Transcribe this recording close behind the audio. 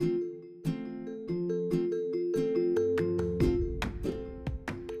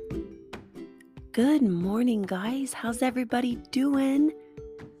Good morning, guys. How's everybody doing?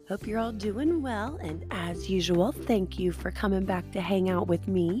 Hope you're all doing well. And as usual, thank you for coming back to hang out with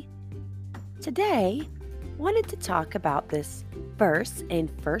me. Today, wanted to talk about this verse in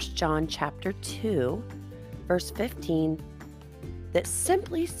 1 John chapter 2, verse 15, that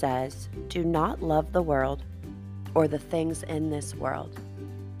simply says, "Do not love the world or the things in this world."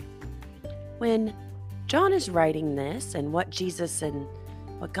 When John is writing this, and what Jesus and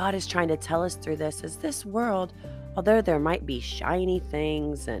what God is trying to tell us through this world, although there might be shiny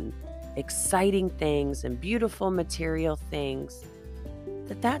things and exciting things and beautiful material things,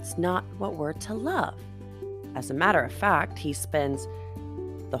 that's not what we're to love. As a matter of fact, he spends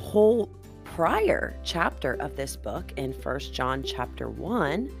the whole prior chapter of this book in 1 John chapter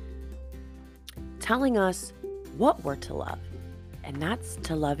 1 telling us what we're to love, and that's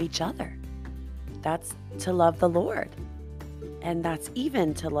to love each other. That's to love the Lord. And that's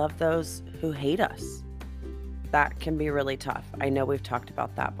even to love those who hate us. That can be really tough. I know we've talked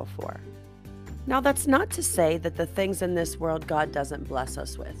about that before. Now, that's not to say that the things in this world God doesn't bless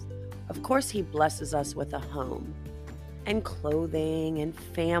us with. Of course, He blesses us with a home and clothing and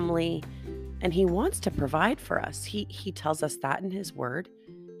family, and He wants to provide for us. He tells us that in His Word.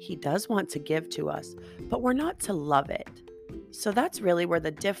 He does want to give to us, but we're not to love it. So that's really where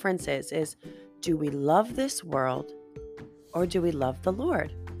the difference is do we love this world or do we love the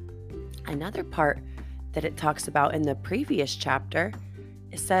Lord? Another part that it talks about in the previous chapter,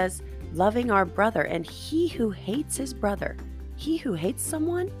 it says, loving our brother, and he who hates his brother, he who hates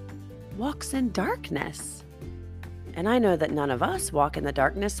someone, walks in darkness. And I know that none of us walk in the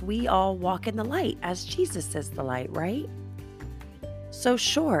darkness. We all walk in the light, as Jesus is the light, right? So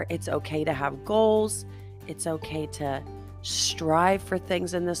sure, it's okay to have goals. It's okay to strive for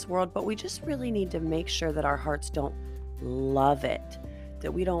things in this world, but we just really need to make sure that our hearts don't love it,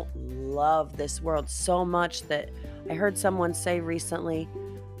 that we don't love this world so much that I heard someone say recently,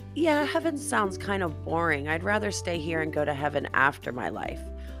 yeah, heaven sounds kind of boring. I'd rather stay here and go to heaven after my life.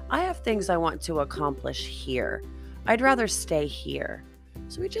 I have things I want to accomplish here. I'd rather stay here.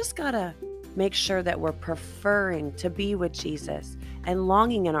 So we just gotta make sure that we're preferring to be with Jesus and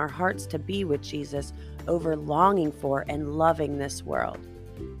longing in our hearts to be with Jesus over longing for and loving this world.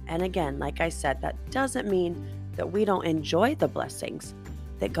 And again, like I said, that doesn't mean that we don't enjoy the blessings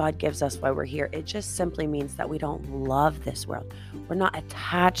that God gives us while we're here. It just simply means that we don't love this world. We're not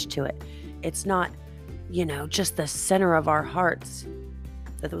attached to it. It's not, just the center of our hearts,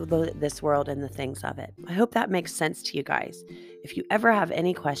 this world and the things of it. I hope that makes sense to you guys. If you ever have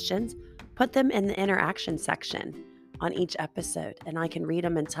any questions, put them in the interaction section on each episode, and I can read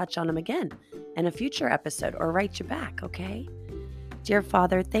them and touch on them again in a future episode or write you back, okay? Dear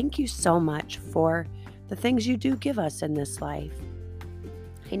Father, thank you so much for the things you do give us in this life.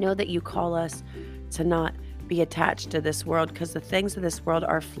 I know that you call us to not be attached to this world because the things of this world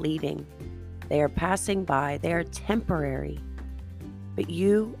are fleeting. They are passing by. They are temporary. But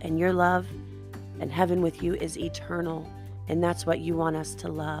you and your love and heaven with you is eternal, and that's what you want us to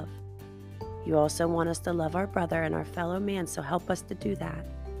love. You also want us to love our brother and our fellow man, so help us to do that.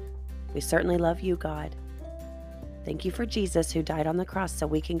 We certainly love you, God. Thank you for Jesus who died on the cross so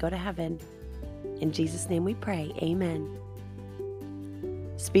we can go to heaven. In Jesus' name we pray. Amen.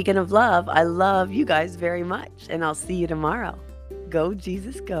 Speaking of love, I love you guys very much, and I'll see you tomorrow. Go,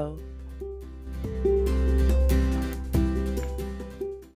 Jesus, go.